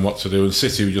 not knowing what to do. And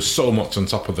City were just so much on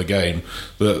top of the game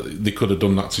that they could have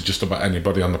done that to just about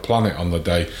anybody on the planet on the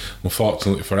day.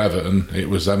 Unfortunately for Everton, it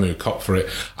was them who copped for it.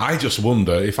 I just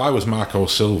wonder, if I was Marco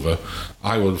Silva,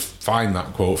 I would find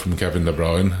that quote from Kevin De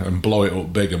Bruyne and blow it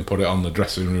up big and put it on the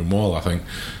dressing room wall, I think,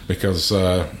 because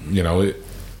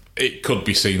it could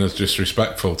be seen as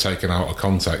disrespectful, taken out of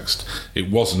context.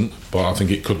 It wasn't, but I think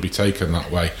it could be taken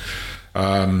that way.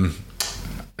 And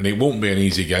it won't be an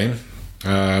easy game.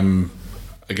 Again,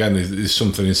 there's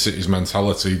something in City's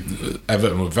mentality.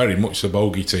 Everton were very much the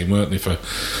bogey team, weren't they,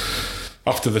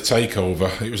 after the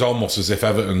takeover? It was almost as if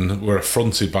Everton were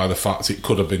affronted by the fact it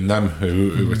could have been them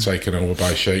who were taken over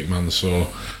by Sheikh Mansour.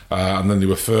 And then they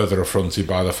were further affronted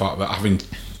by the fact that having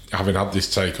had this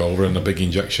takeover and a big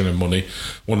injection of money,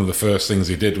 one of the first things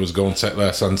he did was go and take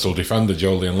their central defender,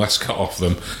 Joleon Lescott, off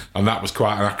them, and that was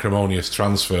quite an acrimonious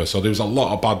transfer. So there was a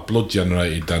lot of bad blood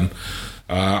generated then.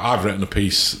 I've written a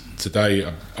piece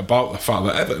today about the fact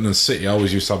that Everton and City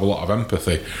always used to have a lot of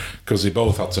empathy, because they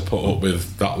both had to put up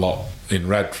with that lot in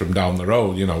red from down the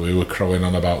road. We were crowing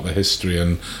on about the history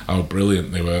and how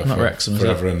brilliant they were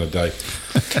forever and a day.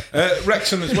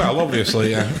 Wrexham as well,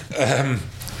 obviously, yeah.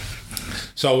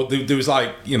 So there was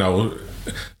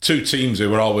two teams who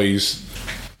were always,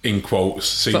 in quotes,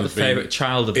 seen as the favourite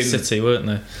child of the city, weren't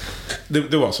they?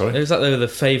 The what? Sorry, it was like they were the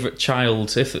favourite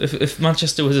child. If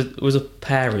Manchester was a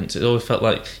parent, it always felt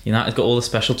like United got all the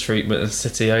special treatment and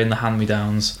City are in the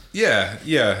hand-me-downs.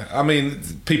 Yeah. I mean,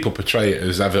 people portray it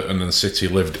as Everton and City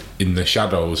lived in the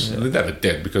shadows. Yeah. They never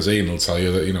did, because Ian will tell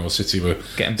you that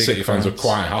City fans were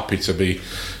quite happy to be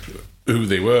who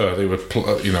they were. They were,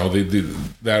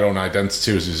 their own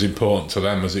identity was as important to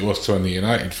them as it was to any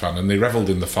United fan, and they revelled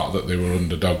in the fact that they were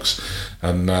underdogs,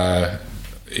 and the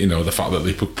fact that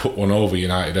they could put one over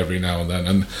United every now and then,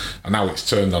 and now it's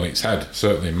turned on its head.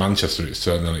 Certainly in Manchester, it's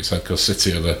turned on its head, because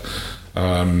City are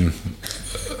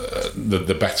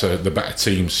the better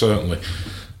team, certainly.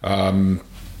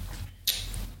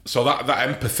 So that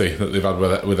empathy that they've had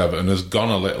with Everton has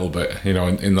gone a little bit,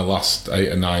 in the last 8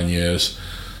 or 9 years.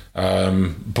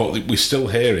 But we're still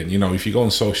hearing, if you go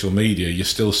on social media, you're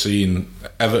still seeing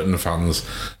Everton fans.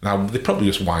 Now they're probably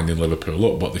just winding Liverpool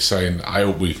up, but they're saying, I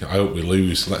hope we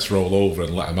lose, let's roll over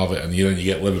and let them have it. And you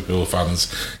get Liverpool fans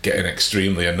getting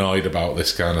extremely annoyed about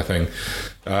this kind of thing.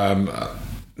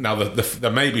 Now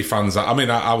there may be fans that,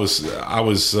 I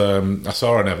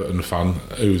saw an Everton fan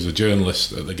who was a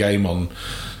journalist at the game on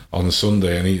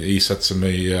Sunday, and he said to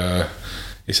me,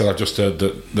 he said, I've just heard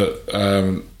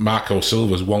that Marco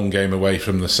Silva's one game away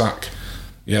from the sack.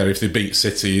 Yeah, if they beat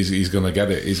City, he's going to get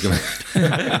it. He's going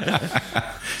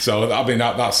to. So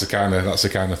that's the kind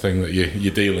of thing that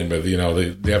you're dealing with.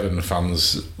 The Everton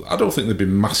fans. I don't think they'd be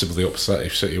massively upset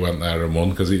if City went there and won,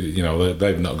 because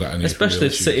they've not got any. Especially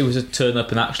if City was to turn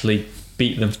up and actually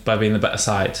beat them by being the better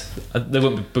side. They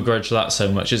wouldn't begrudge that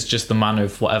so much. It's just the manner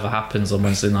of whatever happens on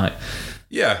Wednesday night.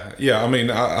 Yeah. I mean,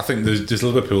 I think there's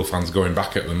Liverpool fans going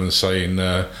back at them and saying,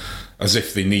 as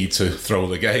if they need to throw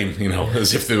the game,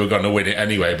 as if they were going to win it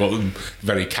anyway, but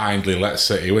very kindly let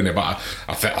City win it. But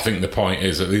I think the point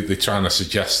is that they're trying to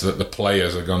suggest that the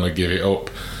players are going to give it up.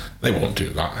 They won't do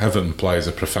that. Everton players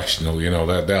are professional. They'll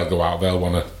go out. They'll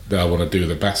want to do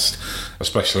the best,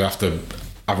 especially after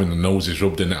having the noses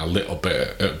rubbed in it a little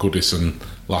bit at Goodison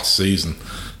last season.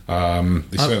 So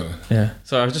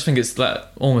I just think it's like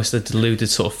almost a deluded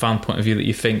sort of fan point of view that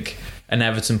you think an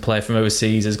Everton player from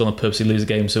overseas is going to purposely lose a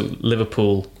game so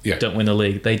Liverpool don't win the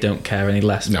league. They don't care any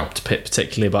less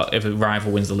particularly about if a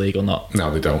rival wins the league or not. No,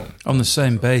 they don't. On the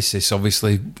same basis,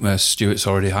 obviously, Stuart's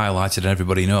already highlighted and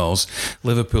everybody knows,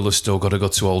 Liverpool have still got to go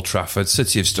to Old Trafford.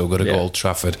 City have still got to go to Old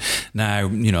Trafford. Now,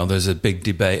 there's a big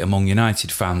debate among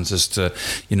United fans as to,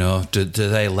 do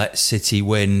they let City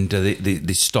win? Do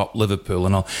they stop Liverpool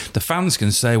and all? The fans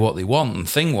can say what they want and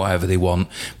think whatever they want,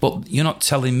 but you're not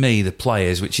telling me the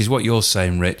players, which is what you're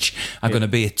saying, Rich, are going to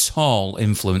be at all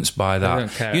influenced by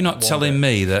that. You're not telling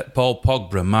me that Paul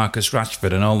Pogba, Marcus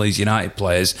Rashford and all these United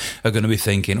players are going to be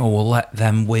thinking, we'll let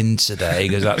them win today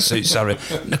because that suits Harry.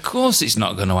 Of course it's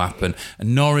not going to happen,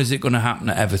 nor is it going to happen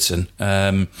at Everton.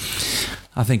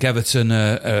 I think Everton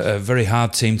are a very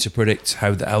hard team to predict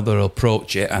how they'll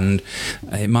approach it, and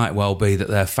it might well be that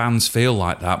their fans feel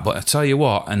like that. But I tell you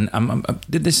what, and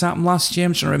did this happen last year?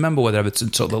 I'm trying to remember whether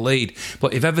Everton took the lead.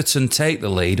 But if Everton take the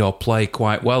lead or play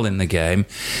quite well in the game,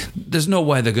 there's no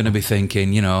way they're going to be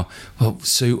thinking,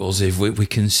 suit us if we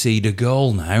concede a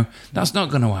goal now. That's not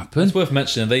going to happen. It's worth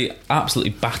mentioning they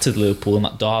absolutely battered Liverpool in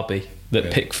that derby that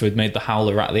Pickford made the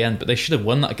howler at the end, but they should have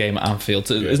won that game at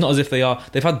Anfield. It's not as if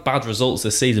they've had bad results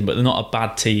this season, but they're not a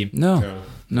bad team. No.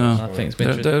 I think it's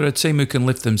been they're a team who can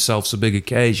lift themselves to big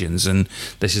occasions, and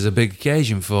this is a big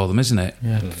occasion for them, isn't it?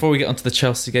 Yeah. Before we get onto the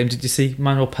Chelsea game, did you see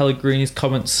Manuel Pellegrini's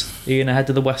comments, Ian, ahead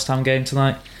of the West Ham game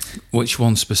tonight? Which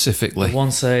one specifically? The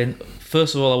one saying,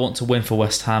 first of all, I want to win for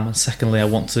West Ham, and secondly, I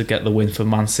want to get the win for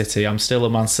Man City. I'm still a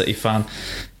Man City fan.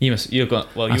 I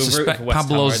suspect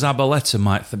Pablo Zabaleta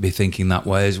might be thinking that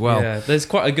way as well. Yeah, there's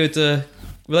quite a good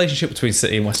relationship between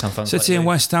City and West Ham fans. City and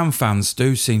West Ham fans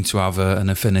do seem to have an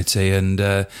affinity, and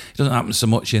it doesn't happen so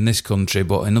much in this country,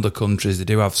 but in other countries they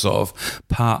do have sort of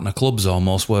partner clubs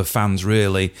almost, where fans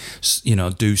really,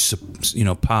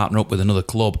 partner up with another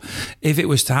club. If it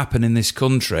was to happen in this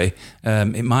country,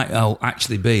 it might well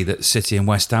actually be that City and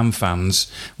West Ham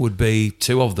fans would be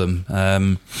two of them.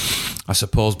 I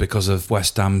suppose because of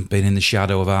West Ham being in the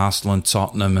shadow of Arsenal and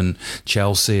Tottenham and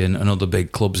Chelsea and other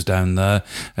big clubs down there.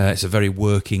 It's a very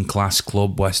working class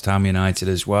club, West Ham United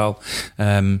as well.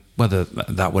 Whether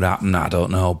that would happen, I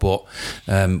don't know. But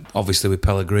obviously with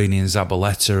Pellegrini and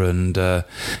Zabaleta and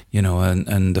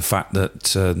the fact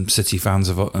that City fans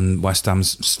and West Ham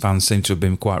fans seem to have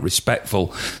been quite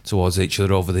respectful towards each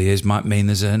other over the years might mean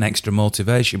there's an extra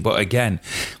motivation. But again,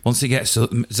 once it gets to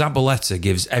Zabaleta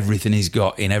gives everything he's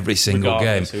got in every single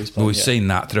game. We've seen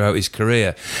that throughout his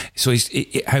career. So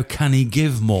how can he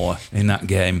give more in that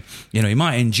game? He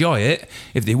might enjoy it.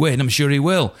 If they win, I'm sure he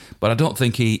will. But I don't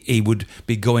think he would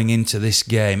be going into this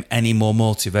game any more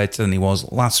motivated than he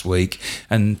was last week.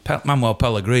 And Manuel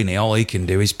Pellegrini, all he can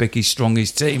do is pick his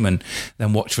strongest team and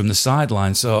then watch from the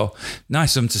sideline. So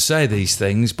nice of him to say these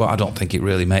things, but I don't think it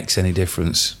really makes any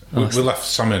difference. We left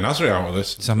Sami Nasri out of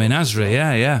this. Sami Nasri,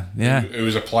 yeah. He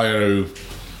was a player who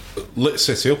lit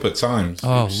City up at times.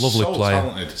 Oh, lovely player.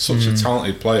 Talented, such a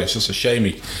talented player. It's just a shame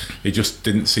he just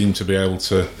didn't seem to be able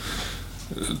to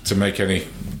make any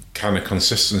kind of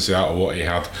consistency out of what he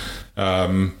had.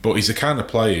 But he's the kind of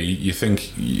player you think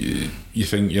he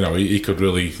could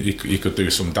do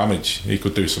some damage. He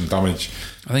could do some damage.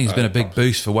 I think it's been a big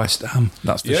boost for West Ham,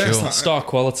 that's for sure. It's like star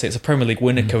quality. It's a Premier League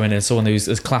winner coming in, someone who's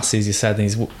as classy as you said, and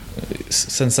he's a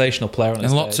sensational player. And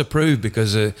a lot to prove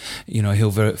because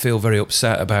he'll feel very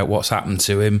upset about what's happened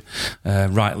to him,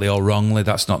 rightly or wrongly.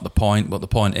 That's not the point. But the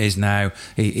point is now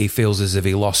he feels as if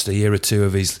he lost a year or two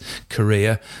of his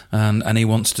career, and he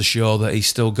wants to show that he's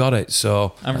still got it.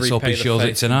 So let's hope he shows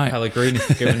it tonight. Pellegrini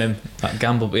for giving him that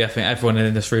gamble. But yeah, I think everyone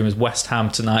in this room is West Ham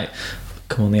tonight.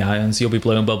 Come on, the Irons. You'll be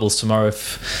blowing bubbles tomorrow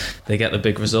if they get the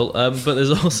big result. But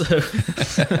there's also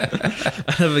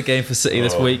another game for City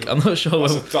this week. I'm not sure.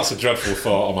 That's a dreadful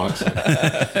thought,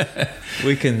 I might.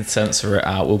 We can censor it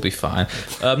out. We'll be fine.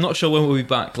 I'm not sure when we'll be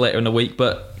back later in the week,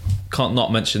 but can't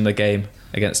not mention the game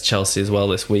against Chelsea as well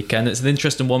this weekend. It's an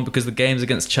interesting one because the games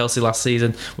against Chelsea last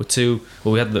season were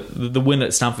we had the win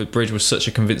at Stamford Bridge was such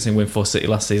a convincing win for City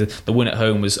last season. The win at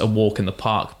home was a walk in the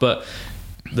park, but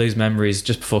those memories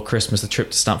just before Christmas, the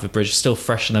trip to Stamford Bridge, still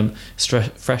fresh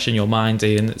in your mind,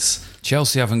 Ian. It's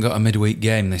Chelsea haven't got a midweek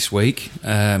game this week,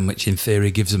 which in theory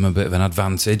gives them a bit of an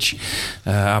advantage.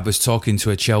 I was talking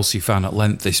to a Chelsea fan at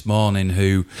length this morning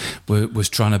who was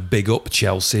trying to big up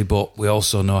Chelsea, but we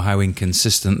also know how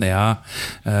inconsistent they are.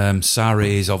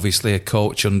 Sarri is obviously a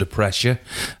coach under pressure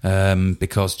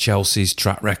because Chelsea's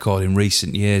track record in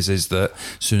recent years is that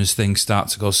as soon as things start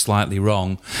to go slightly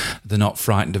wrong, they're not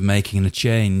frightened of making a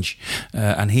change.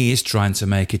 And he is trying to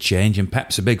make a change, and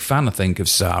Pep's a big fan, I think, of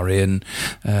Sarri, and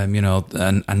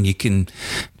and you can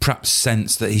perhaps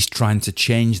sense that he's trying to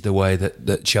change the way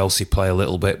that Chelsea play a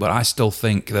little bit, but I still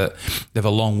think that they've a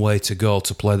long way to go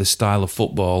to play the style of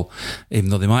football, even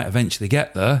though they might eventually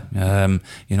get there.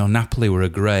 Napoli were a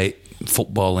great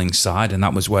footballing side, and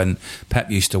that was when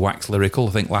Pep used to wax lyrical.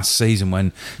 I think last season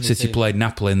when City played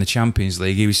Napoli in the Champions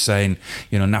League, he was saying,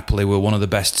 Napoli were one of the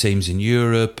best teams in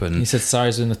Europe, and he said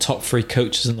Sarri's in the top 3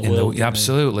 coaches in the world.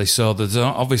 Absolutely. So there's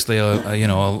obviously a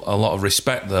lot of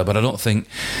respect there, but I think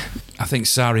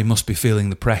Sarri must be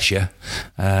feeling the pressure.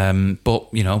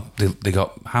 But they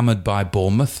got hammered by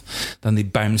Bournemouth, then they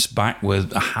bounced back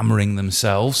with hammering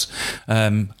themselves.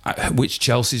 Which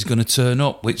Chelsea's going to turn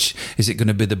up? Which is it going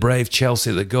to be the brave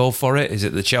Chelsea that go for it? Is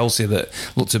it the Chelsea that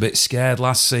looked a bit scared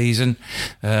last season?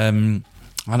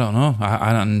 I don't know.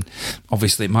 And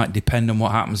obviously, it might depend on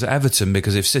what happens at Everton,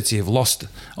 because if City have lost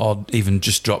or even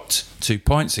just dropped 2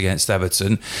 points against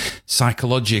Everton,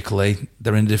 psychologically,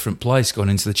 they're in a different place going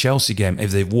into the Chelsea game. If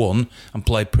they've won and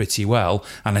played pretty well,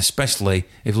 and especially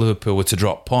if Liverpool were to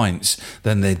drop points,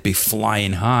 then they'd be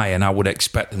flying high, and I would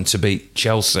expect them to beat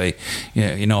Chelsea,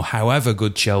 however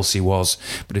good Chelsea was.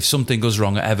 But if something goes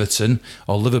wrong at Everton,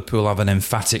 or Liverpool have an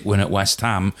emphatic win at West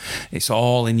Ham, it's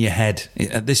all in your head.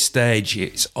 At this stage,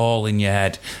 it's all in your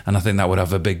head, and I think that would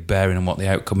have a big bearing on what the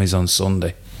outcome is on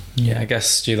Sunday. Yeah, I guess,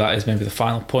 Stu, that is maybe the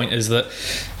final point, is that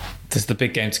there's the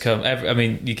big game to come.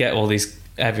 You get all these,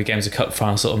 every game's a cup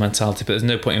final sort of mentality, but there's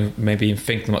no point in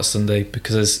thinking about Sunday,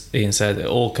 because as Ian said, it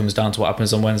all comes down to what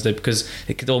happens on Wednesday, because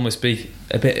it could almost be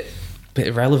a bit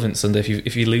irrelevant Sunday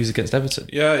if you lose against Everton.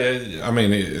 Yeah.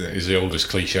 It is the oldest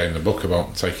cliche in the book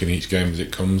about taking each game as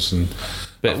it comes, and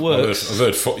but it works.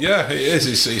 I've heard it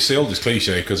is. It's the oldest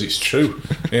cliche because it's true.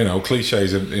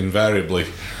 Cliches are invariably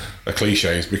are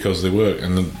cliches because they work.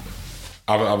 And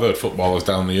I've heard footballers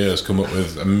down the years come up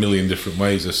with a million different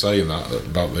ways of saying that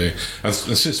about and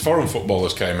since foreign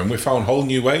footballers came in, we found whole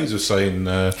new ways of saying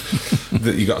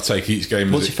that you got to take each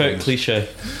game. What's your favourite cliche?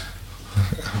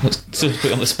 Put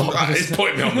you on the spot. It's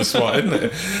putting me on the spot, isn't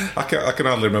it? I can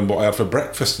hardly remember what I had for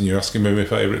breakfast, and you're asking me my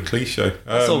favourite cliche.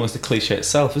 It's almost a cliche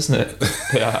itself, isn't it?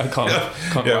 Yeah, I can't.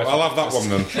 I'll have that one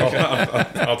then.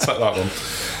 I'll take that one.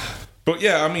 But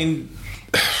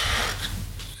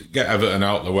get Everton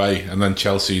out of the way, and then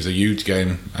Chelsea's a huge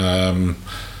game.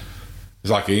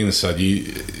 It's like Ian said,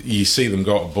 you see them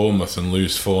go to Bournemouth and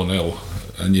lose 4-0.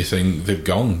 And you think they've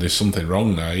gone. There's something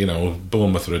wrong now.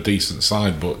 Bournemouth are a decent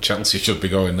side, but Chelsea should be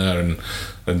going there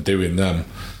and doing them.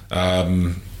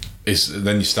 Then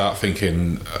you start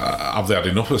thinking, have they had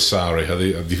enough of Sarri?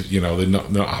 They're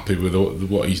not happy with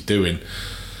what he's doing.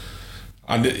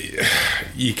 And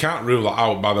you can't rule that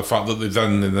out by the fact that they've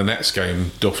then in the next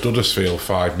game duffed Huddersfield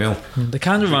 5-0. They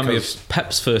kind of remind me of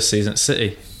Pep's first season at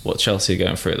City. What Chelsea are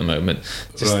going through at the moment,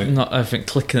 just not everything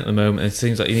clicking at the moment. It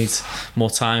seems like you need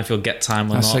more time, if you'll get time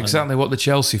or not. That's exactly what the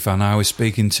Chelsea fan I was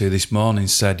speaking to this morning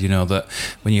said. That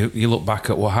when you look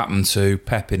back at what happened to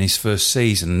Pep in his first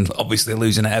season, obviously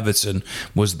losing at Everton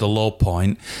was the low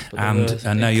point, and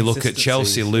now you look at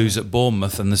Chelsea lose at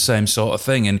Bournemouth and the same sort of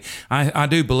thing. And I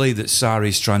do believe that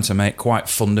Sarri's trying to make quite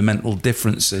fundamental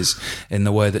differences in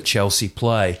the way that Chelsea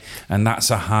play, and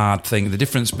that's a hard thing. The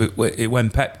difference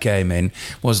when Pep came in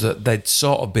was that they'd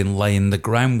sort of been laying the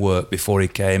groundwork before he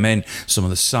came in. Some of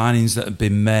the signings that had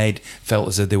been made felt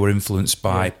as if they were influenced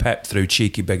by Pep through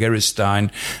cheeky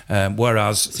Begiristain,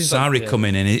 whereas Sarri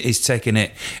coming in is taking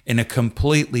it in a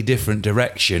completely different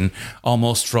direction,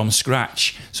 almost from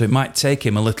scratch. So it might take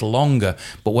him a little longer,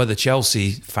 but whether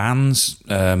Chelsea fans,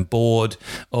 board,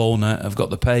 owner have got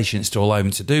the patience to allow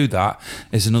him to do that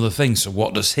is another thing. So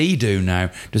what does he do now?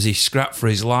 Does he scrap for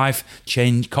his life,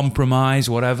 change, compromise,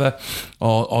 whatever?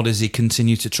 Or or does he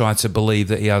continue to try to believe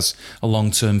that he has a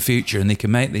long-term future and he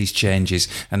can make these changes?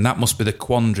 And that must be the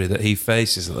quandary that he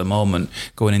faces at the moment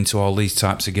going into all these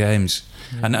types of games.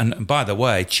 And by the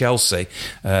way, Chelsea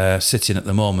sitting at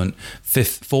the moment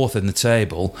fourth in the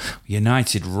table,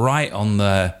 United right on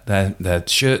their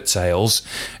shirt tails.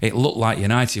 It looked like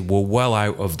United were well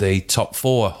out of the top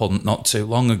four hunt not too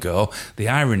long ago. The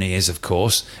irony is, of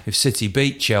course, if City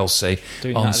beat Chelsea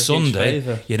on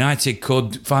Sunday, United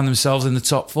could find themselves in the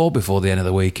top four before the end of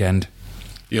the weekend.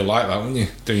 You'll like that, wouldn't you?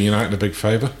 Do United a big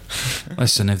favour.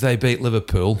 Listen, if they beat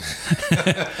Liverpool...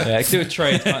 Yeah, do a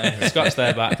trade, can't you? Scratch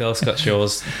their back, they'll scratch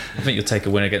yours. I think you'll take a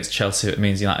win against Chelsea if it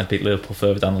means United beat Liverpool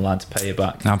further down the line to pay you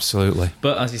back. Absolutely.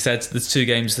 But as you said, there's 2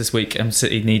 games this week and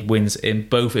City need wins in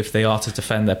both if they are to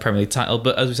defend their Premier League title.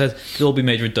 But as we said, it'll all be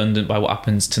made redundant by what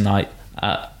happens tonight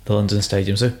at the London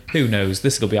Stadium. So who knows?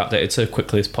 This will be updated so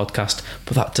quickly, this podcast,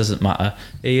 but that doesn't matter.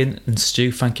 Ian and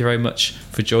Stu, thank you very much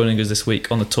for joining us this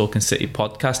week on the Talking City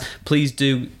podcast. Please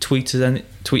do tweet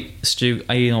Stu,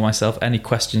 Ian or myself any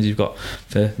questions you've got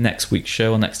for next week's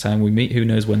show or next time we meet. Who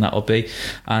knows when that'll be.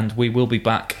 And we will be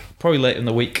back probably later in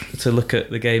the week to look at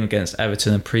the game against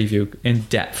Everton and preview in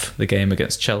depth the game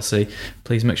against Chelsea.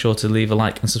 Please make sure to leave a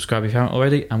like and subscribe if you haven't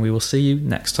already, and we will see you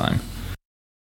next time.